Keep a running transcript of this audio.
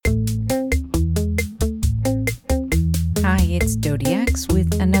it's Dodiacs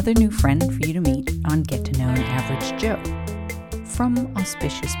with another new friend for you to meet on Get to Know an Average Joe. From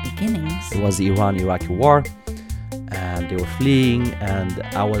auspicious beginnings, It was the Iran-Iraqi war, and they were fleeing, and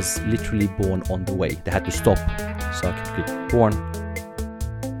I was literally born on the way. They had to stop so I could get born.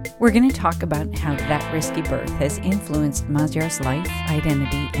 we're going to talk about how that risky birth has influenced Maziar's life,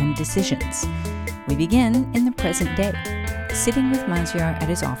 identity, and decisions. We begin in the present day, sitting with Maziar at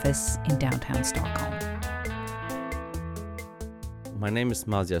his office in downtown Stockholm. My name is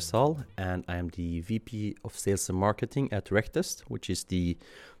Maziar Sal, and I am the VP of Sales and Marketing at Rectest, which is the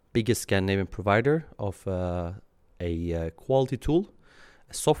biggest Scandinavian provider of a quality tool,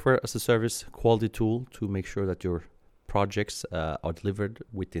 a software as a service quality tool to make sure that your projects are delivered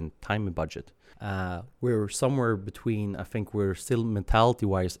within time and budget. We're somewhere between, I think we're still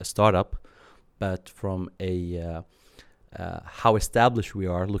mentality-wise a startup, but from a how established we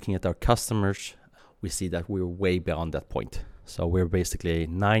are, looking at our customers, we see that we're way beyond that point. So we're basically a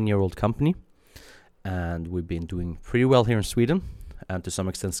 9-year-old company, and we've been doing pretty well here in Sweden and to some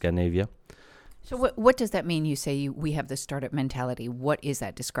extent Scandinavia. So what does that mean? You say we have the startup mentality. What is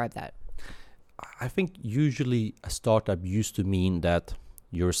that? Describe that. I think usually a startup used to mean that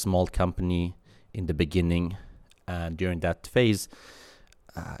you're a small company in the beginning, and during that phase,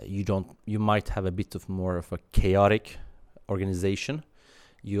 you might have a bit of more of a chaotic organization.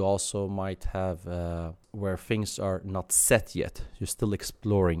 You also might have where things are not set yet. You're still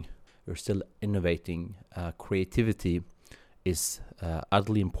exploring. You're still innovating. Creativity is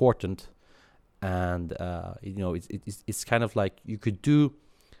utterly important, and it's kind of like you could do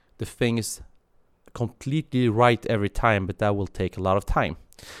the things completely right every time, but that will take a lot of time.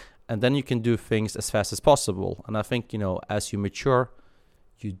 And then you can do things as fast as possible. And I think as you mature,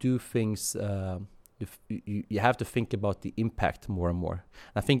 you do things. You have to think about the impact more and more.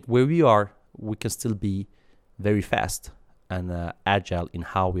 I think where we are, we can still be very fast and agile in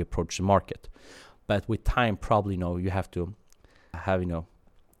how we approach the market. But with time, probably you have to have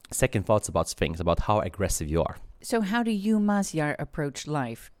second thoughts about things, about how aggressive you are. So how do you, Maziar, approach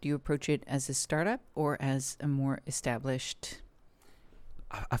life? Do you approach it as a startup or as a more established?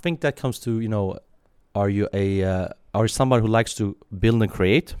 I think that comes to are you somebody who likes to build and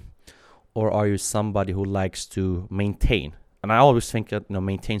create? Or are you somebody who likes to maintain? And I always think that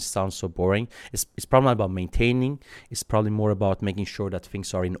maintain sounds so boring. It's probably not about maintaining. It's probably more about making sure that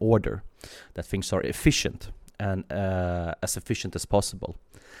things are in order, that things are efficient and as efficient as possible.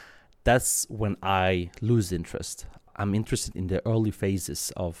 That's when I lose interest. I'm interested in the early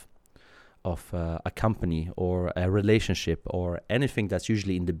phases of a company or a relationship or anything that's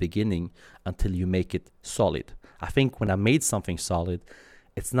usually in the beginning until you make it solid. I think when I made something solid,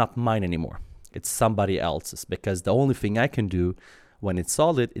 it's not mine anymore. It's somebody else's, because the only thing I can do when it's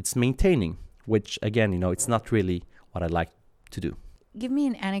solid, it's maintaining, which again, it's not really what I like to do. Give me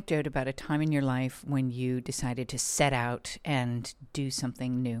an anecdote about a time in your life when you decided to set out and do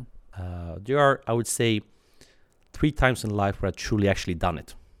something new. There are, I would say, 3 times in life where I truly actually done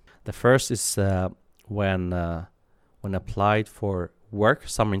it. The first is when I applied for work,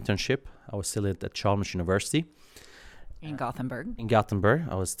 summer internship. I was still at Chalmers University. In Gothenburg? In Gothenburg.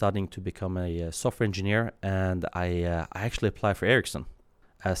 I was studying to become a software engineer, and I actually applied for Ericsson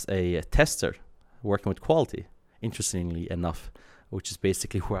as a tester working with quality, interestingly enough, which is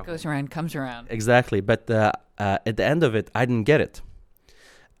basically where goes around, comes around. Exactly. But at the end of it, I didn't get it.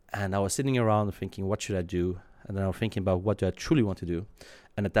 And I was sitting around thinking, what should I do? And then I was thinking about what do I truly want to do?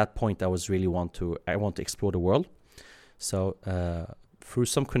 And at that point, I want to explore the world. So through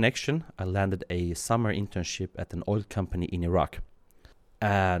some connection, I landed a summer internship at an oil company in Iraq.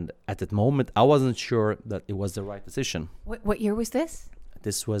 And at that moment, I wasn't sure that it was the right decision. What year was this?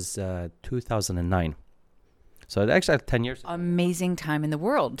 This was 2009. So it actually had 10 years. Amazing time in the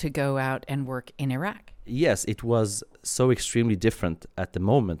world to go out and work in Iraq. Yes, it was so extremely different at the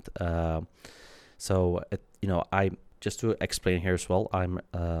moment. I just to explain here as well,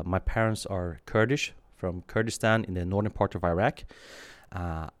 my parents are Kurdish, from Kurdistan in the northern part of Iraq.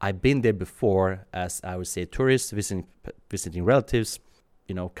 I've been there before as, I would say, a tourist visiting relatives.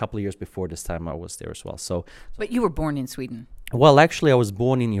 A couple of years before this time I was there as well. But you were born in Sweden? Well, actually, I was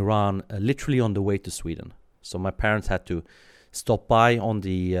born in Iran, literally on the way to Sweden. So my parents had to stop by on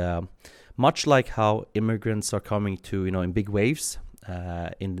the, much like how immigrants are coming to, in big waves.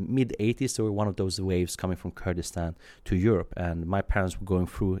 In the mid-'80s, there were one of those waves coming from Kurdistan to Europe. And my parents were going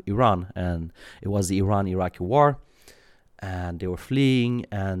through Iran, and it was the Iran-Iraqi war. And they were fleeing,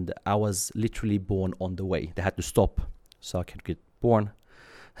 and I was literally born on the way. They had to stop so I could get born.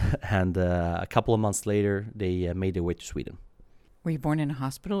 And a couple of months later, they made their way to Sweden. Were you born in a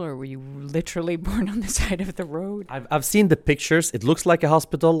hospital, or were you literally born on the side of the road? I've seen the pictures. It looks like a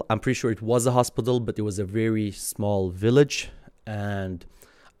hospital. I'm pretty sure it was a hospital, but it was a very small village. And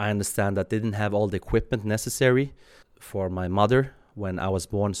I understand that they didn't have all the equipment necessary for my mother when I was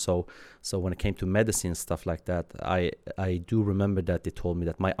born. So when it came to medicine and stuff like that, I do remember that they told me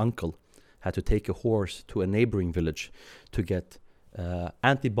that my uncle had to take a horse to a neighboring village to get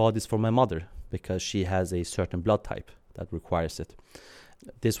antibodies for my mother because she has a certain blood type that requires it.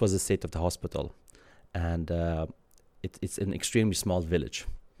 This was the state of the hospital, and it's an extremely small village.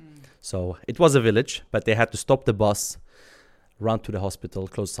 So it was a village, but they had to stop the bus, run to the hospital,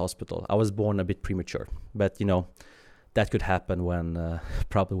 close the hospital. I was born a bit premature, but that could happen when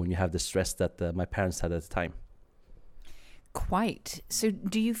probably when you have the stress that my parents had at the time. Quite. So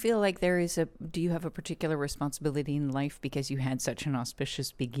do you feel like do you have a particular responsibility in life because you had such an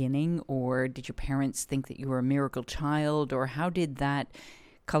auspicious beginning, or did your parents think that you were a miracle child, or how did that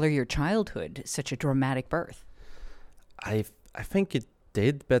color your childhood, such a dramatic birth? I think it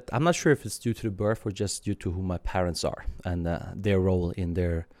did, but I'm not sure if it's due to the birth or just due to who my parents are and their role in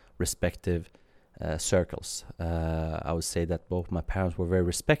their respective circles. I would say that both my parents were very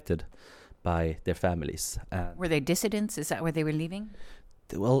respected by their families. Were they dissidents? Is that where they were leaving?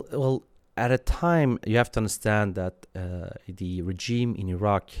 Well, at a time, you have to understand that the regime in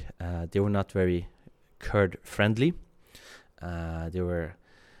Iraq, they were not very Kurd friendly. They were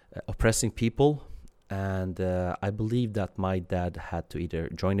oppressing people, and I believe that my dad had to either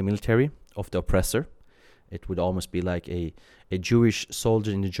join the military of the oppressor. It would almost be like a Jewish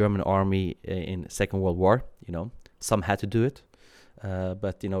soldier in the German army in Second World War. Some had to do it.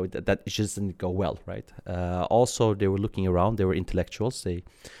 But that it just didn't go well, right? Also, they were looking around. They were intellectuals. They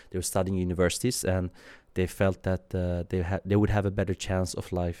were studying universities, and they felt that they would have a better chance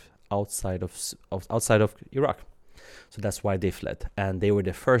of life outside of Iraq. So that's why they fled, and they were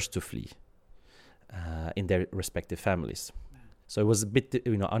the first to flee in their respective families. So it was a bit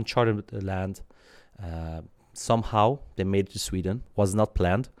uncharted land. Somehow they made it to Sweden. Was not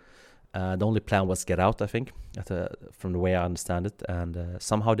planned. The only plan was get out, I think, from the way I understand it, and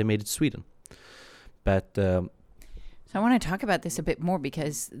somehow they made it to Sweden. But so I want to talk about this a bit more,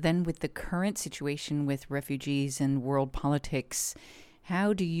 because then with the current situation with refugees and world politics,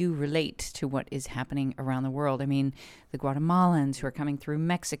 how do you relate to what is happening around the world? I mean, the Guatemalans who are coming through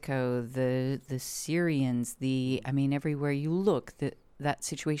Mexico, the Syrians, everywhere you look, that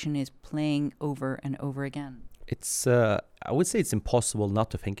situation is playing over and over again. It's I would say it's impossible not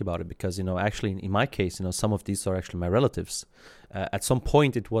to think about it, because actually in my case some of these are actually my relatives. At some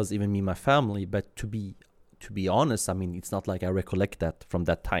point it was even me and my family, but to be honest, it's not like I recollect that from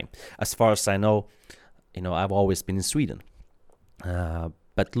that time. As far as I know, I've always been in Sweden,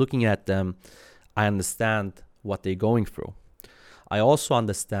 but looking at them, I understand what they're going through. I also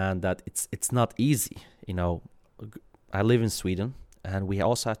understand that it's not easy. I live in Sweden. And we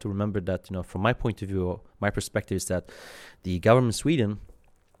also have to remember that, from my point of view, my perspective is that the government of Sweden's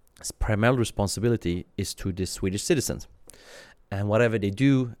primary responsibility is to the Swedish citizens. And whatever they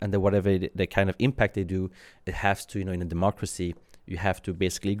do and whatever the kind of impact they do, it has to, in a democracy, you have to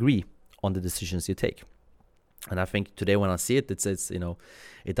basically agree on the decisions you take. And I think today when I see it, it's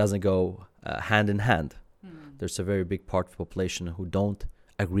it doesn't go hand in hand. There's a very big part of the population who don't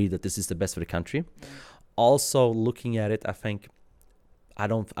agree that this is the best for the country. Also, looking at it, I think I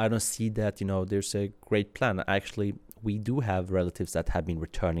don't see that there's a great plan. Actually, we do have relatives that have been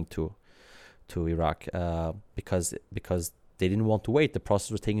returning to Iraq because they didn't want to wait. The process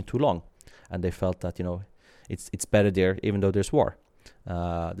was taking too long, and they felt that it's better there, even though there's war.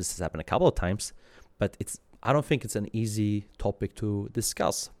 This has happened a couple of times, but I don't think it's an easy topic to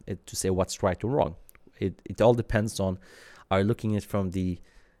discuss. To say what's right or wrong. It all depends on, are you looking at it from the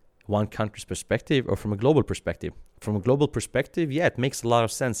one country's perspective or from a global perspective? From a global perspective, yeah, it makes a lot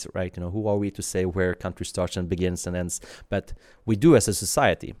of sense, right? Who are we to say where a country starts and begins and ends? But we do as a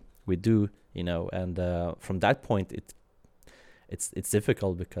society, and from that point, it's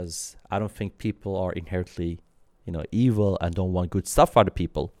difficult, because I don't think people are inherently, evil and don't want good stuff for other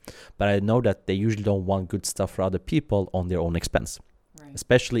people. But I know that they usually don't want good stuff for other people on their own expense, right.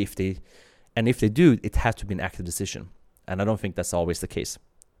 Especially if they do, it has to be an active decision, and I don't think that's always the case.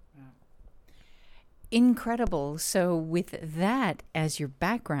 Incredible. So with that as your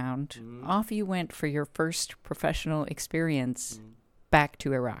background, off you went for your first professional experience back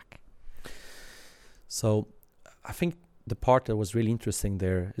to Iraq. So I think the part that was really interesting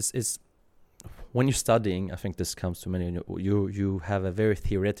there is when you're studying, I think this comes to many, you have a very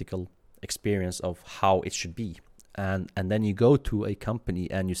theoretical experience of how it should be. And then you go to a company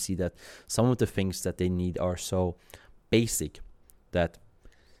and you see that some of the things that they need are so basic that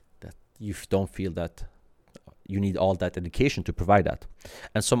you don't feel that you need all that education to provide that.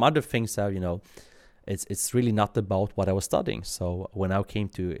 And some other things are, it's really not about what I was studying. So when I came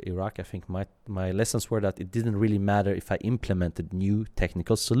to Iraq, I think my lessons were that it didn't really matter if I implemented new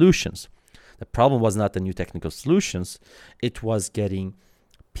technical solutions. The problem was not the new technical solutions. It was getting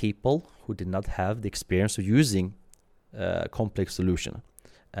people who did not have the experience of using complex solution.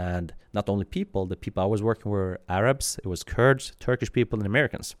 And not only people, the people I was working were Arabs, it was Kurds, Turkish people, and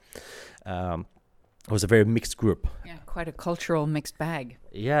Americans. It was a very mixed group. Yeah, quite a cultural mixed bag.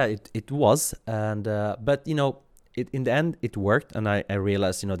 Yeah, it was. And but in the end it worked, and I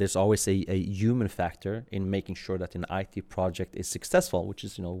realized there's always a human factor in making sure that an IT project is successful, which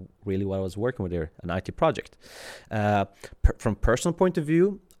is really what I was working with there, an IT project. From personal point of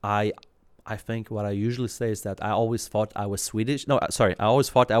view, I think what I usually say is that I always thought I was Swedish. No, sorry, I always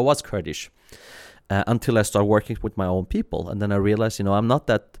thought I was Kurdish until I started working with my own people, and then I realized I'm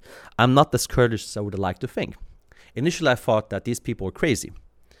not as Kurdish as I would like to think. Initially, I thought that these people were crazy.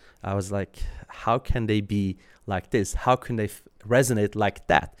 I was like, how can they be like this? How can they resonate like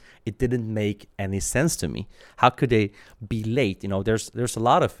that? It didn't make any sense to me. How could they be late? There's a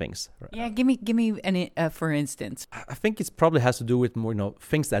lot of things. Yeah, give me an for instance. I think it probably has to do with more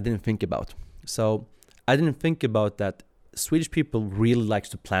things that I didn't think about. So I didn't think about that Swedish people really likes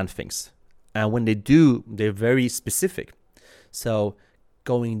to plan things, and when they do, they're very specific. So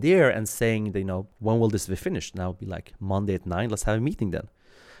going there and saying, when will this be finished? And I'll be like, Monday at 9, let's have a meeting then.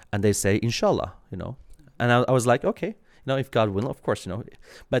 And they say, Inshallah, And I was like, okay, if God will, of course,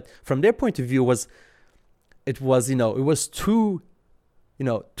 But from their point of view, it was 2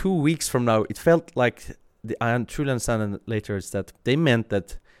 weeks from now. It felt like, I truly understand later, is that they meant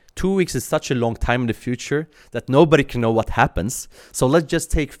that 2 weeks is such a long time in the future that nobody can know what happens. So let's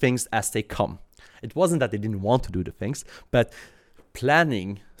just take things as they come. It wasn't that they didn't want to do the things, but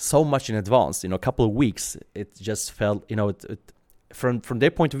planning so much in advance, a couple of weeks, it just felt, from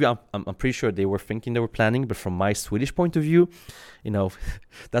their point of view, I'm pretty sure they were thinking they were planning, but from my Swedish point of view,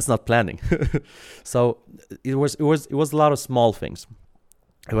 that's not planning. So it was a lot of small things.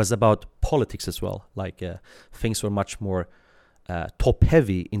 It was about politics as well. Like things were much more top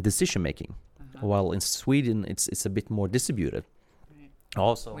heavy in decision making, while in Sweden it's a bit more distributed. Right.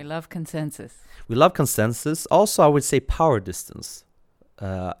 Also, we love consensus. Also, I would say power distance.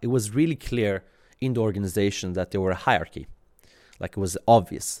 It was really clear in the organization that there were a hierarchy. Like, it was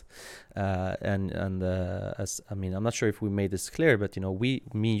obvious, as I'm not sure if we made this clear, but me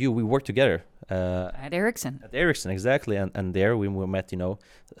and you, we worked together at Ericsson. At Ericsson, exactly, and there we met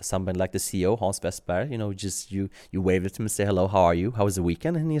somebody like the CEO, Hans Westberg. Just you waved at him and say hello, how are you? How was the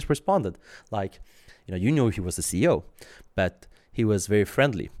weekend? And he has responded like, you knew he was the CEO, but he was very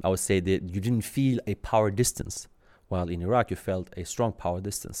friendly. I would say that you didn't feel a power distance, while in Iraq you felt a strong power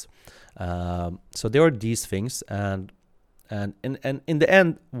distance. So there were these things, and in the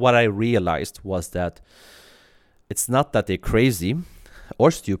end, what I realized was that it's not that they're crazy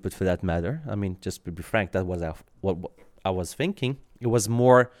or stupid for that matter. Just to be frank, that was what I was thinking. It was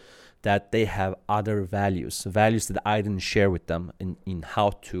more that they have other values that I didn't share with them in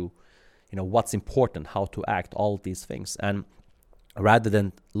how to, what's important, how to act, all of these things. And rather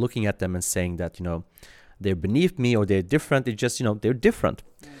than looking at them and saying that, they're beneath me or they're different, it's just, they're different.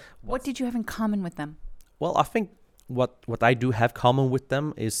 What did you have in common with them? Well, I think what I do have common with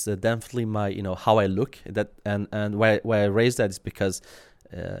them is definitely my how I look, that and why I raise that is because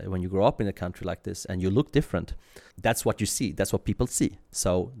when you grow up in a country like this and you look different, that's what you see, that's what people see.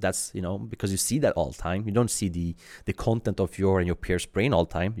 So that's because you see that all the time, you don't see the content of your and your peers' brain all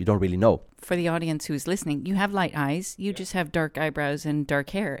the time, you don't really know. For the audience who's listening, you have light eyes, you just have dark eyebrows and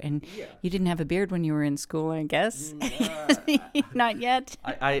dark hair, and you didn't have a beard when you were in school, I guess. Not yet.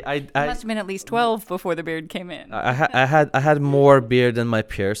 I must have been at least 12 before the beard came in. I had more beard than my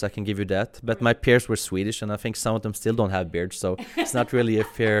peers, I can give you that, but my peers were Swedish, and I think some of them still don't have beards, so it's not really a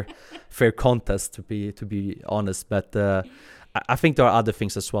fair contest, to be honest. But I think there are other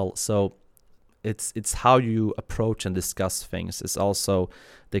things as well. So it's how you approach and discuss things. It's also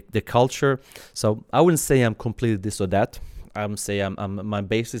the culture. So I wouldn't say I'm completely this or that. I would say I'm my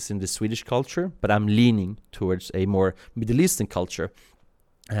basis in the Swedish culture, but I'm leaning towards a more Middle Eastern culture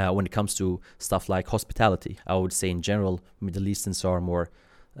when it comes to stuff like hospitality. I would say in general, Middle Easterns are more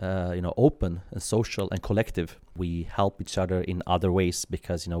open and social and collective. We help each other in other ways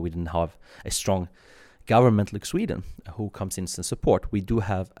because we didn't have a strong government like Sweden who comes in and support. We do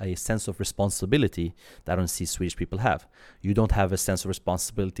have a sense of responsibility that I don't see Swedish people have. You don't have a sense of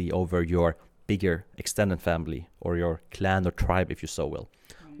responsibility over your bigger extended family or your clan or tribe, if you so will.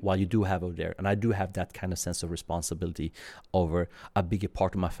 while you do have over there. And I do have that kind of sense of responsibility over a bigger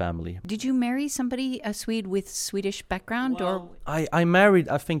part of my family. Did you marry somebody, a Swede with Swedish background? Or I married,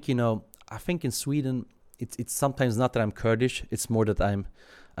 I think, I think in Sweden, it's sometimes not that I'm Kurdish, it's more that I'm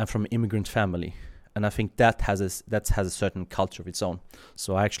from an immigrant family. And I think that has a certain culture of its own.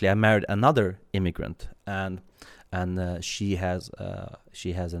 So actually I married another immigrant, and she has a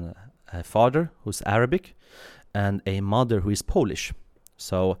father who's Arabic and a mother who is Polish.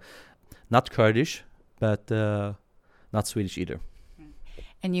 So not Kurdish, but not Swedish either.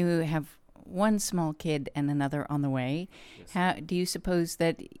 And you have one small kid and another on the way. Yes. How do you suppose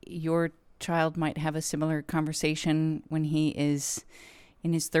that your child might have a similar conversation when he is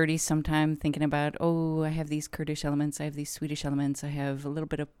in his 30s sometime, thinking about, oh, I have these Kurdish elements, I have these Swedish elements, I have a little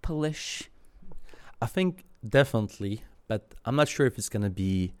bit of Polish? I think definitely, but I'm not sure if it's going to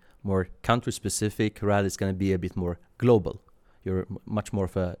be more country specific, rather it's going to be a bit more global. You're much more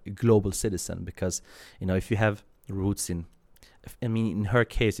of a global citizen, because if you have roots in her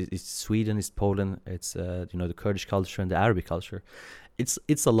case it's Sweden, it's Poland, it's the Kurdish culture and the Arabic culture.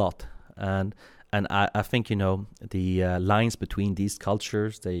 It's a lot, and I think the lines between these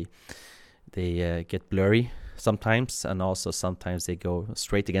cultures, they get blurry sometimes, and also sometimes they go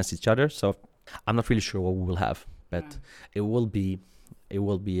straight against each other. So I'm not really sure what we will have, but it will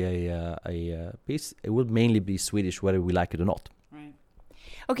mainly be Swedish, whether we like it or not. Right.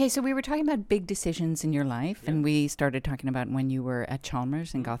 Okay, so we were talking about big decisions in your life, and we started talking about when you were at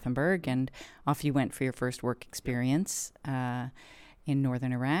Chalmers in Gothenburg, and off you went for your first work experience in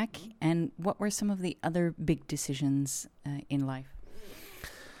northern Iraq. And what were some of the other big decisions in life?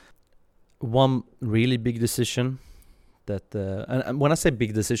 One really big decision that, and when I say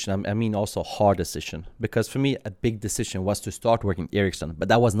big decision, I mean also hard decision. Because for me, a big decision was to start working at Ericsson, but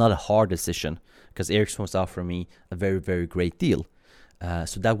that was not a hard decision, because Ericsson was offering me a very, very great deal.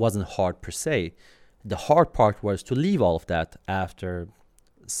 So that wasn't hard per se. The hard part was to leave all of that after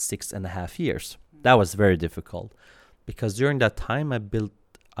 6.5 years. That was very difficult, because during that time I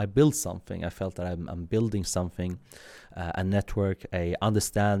built something. I felt that I'm building something, a network, a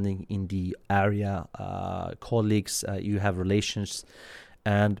understanding in the area, colleagues, you have relations,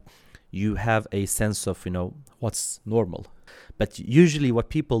 and you have a sense of, what's normal. But usually what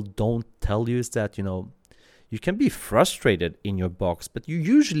people don't tell you is that, you can be frustrated in your box, but you're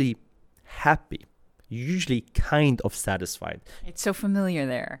usually happy. You're usually kind of satisfied. It's so familiar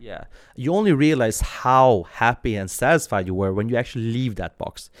there. Yeah. You only realize how happy and satisfied you were when you actually leave that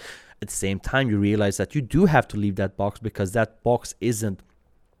box. At the same time, you realize that you do have to leave that box, because that box isn't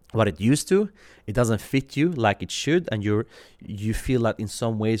what it used to. It doesn't fit you like it should, and you feel that in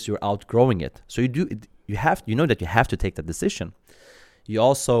some ways you're outgrowing it. So you know that you have to take that decision. You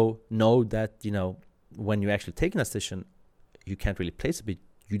also know that, when you're actually taking a decision, you can't really place it, but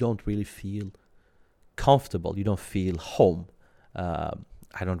you don't really feel comfortable. You don't feel home.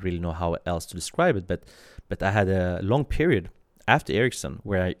 I don't really know how else to describe it, but I had a long period after Ericsson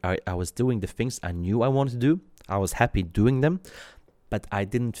where I was doing the things I knew I wanted to do. I was happy doing them, but I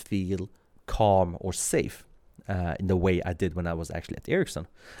didn't feel calm or safe in the way I did when I was actually at Ericsson.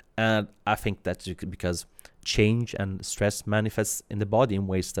 And I think that's because change and stress manifests in the body in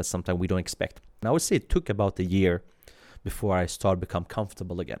ways that sometimes we don't expect. And I would say it took about a year before I started to become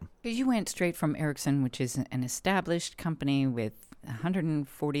comfortable again. Because you went straight from Ericsson, which is an established company with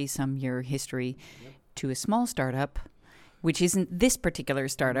 140-some-year history, to a small startup, which isn't this particular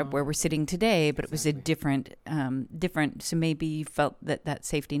startup where we're sitting today, but it was a different. So maybe you felt that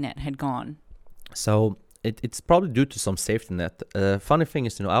safety net had gone. So it's probably due to some safety net. Funny thing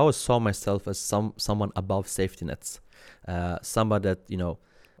is, I always saw myself as someone above safety nets, somebody that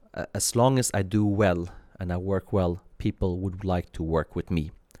as long as I do well and I work well, people would like to work with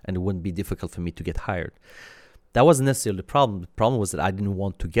me, and it wouldn't be difficult for me to get hired. That wasn't necessarily the problem. The problem was that I didn't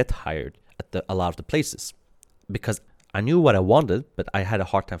want to get hired at a lot of the places, because I knew what I wanted, but I had a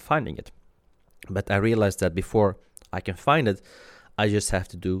hard time finding it. But I realized that before I can find it, I just have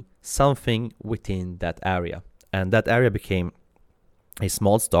to do something within that area. And that area became a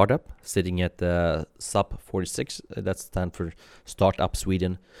small startup sitting at SUP 46. That stands for Startup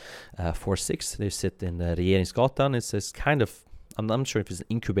Sweden 46. They sit in Regeringsgatan. It's kind of, I'm not sure if it's an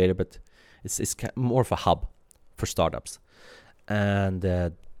incubator, but it's more of a hub for startups.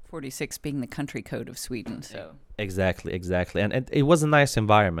 And 46 being the country code of Sweden. So exactly. And it was a nice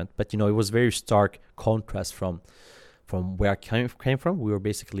environment, but it was very stark contrast from where I came from. We were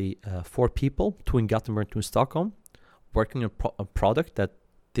basically 4 people, 2 in Gothenburg, 2 in Stockholm, working on a product that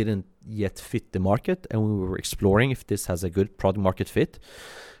didn't yet fit the market, and we were exploring if this has a good product market fit.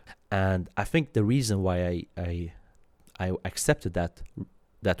 And I think the reason why I accepted that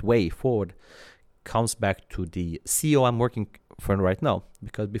that way forward comes back to the CEO I'm working for right now.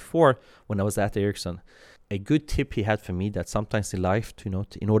 Because before, when I was at Ericsson, a good tip he had for me that sometimes in life,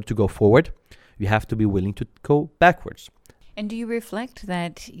 in order to go forward, you have to be willing to go backwards. And do you reflect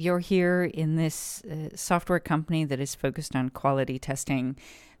that you're here in this software company that is focused on quality testing,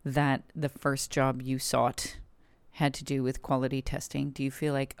 that the first job you sought had to do with quality testing? Do you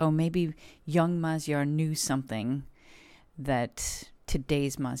feel like, maybe young Magyar knew something that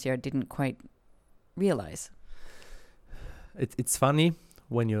today's Magyar didn't quite realize? It's funny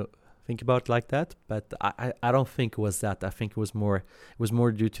when you think about it like that, but I don't think it was that. I think it was more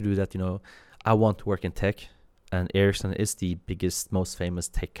due to that, I want to work in tech, and Ericsson is the biggest, most famous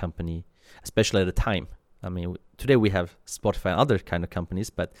tech company, especially at the time. I mean, today we have Spotify and other kind of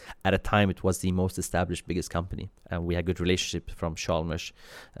companies, but at a time it was the most established, biggest company, and we had good relationship from Chalmers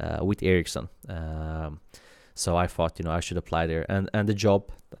with Ericsson. So I thought, I should apply there, and the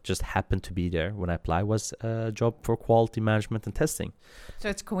job that just happened to be there when I applied was a job for quality management and testing. So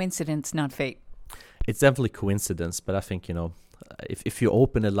it's coincidence, not fate. It's definitely coincidence, but I think, if you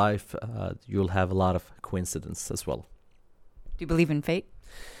open a life, you'll have a lot of coincidence as well. Do you believe in fate?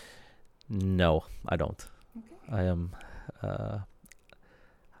 No, I don't. Okay. I am.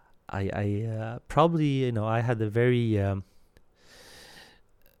 I probably, I had a very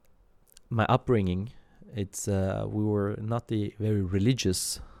my upbringing. It's we were not a very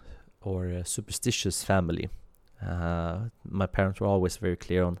religious or superstitious family. My parents were always very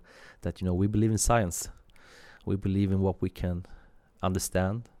clear on that. We believe in science. We believe in what we can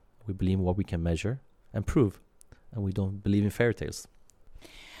understand. We believe in what we can measure and prove, and we don't believe in fairy tales.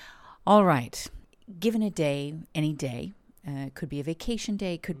 All right. Given a day, any day, could be a vacation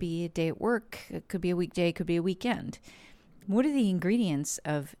day, could be a day at work, it could be a weekday, could be a weekend. What are the ingredients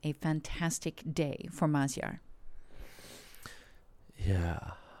of a fantastic day for Magyar?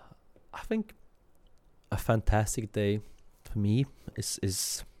 Yeah, I think a fantastic day for me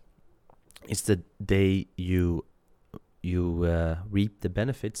is the day you reap the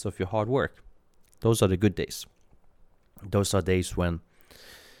benefits of your hard work. Those are the good days. Those are days when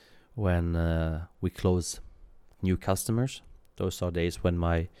we close new customers. Those are days when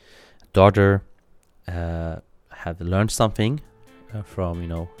my daughter have learned something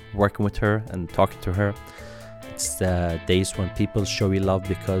from working with her and talking to her. It's the days when people show you love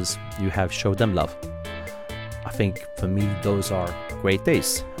because you have showed them love. I think for me those are great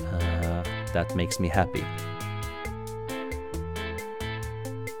days. That makes me happy.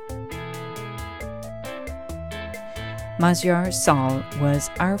 Magyar Szal was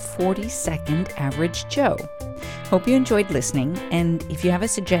our 42nd Average Joe. Hope you enjoyed listening, and if you have a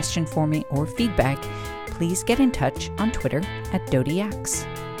suggestion for me or feedback, please get in touch on Twitter @DodiAx.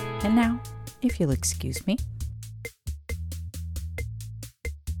 And now, if you'll excuse me,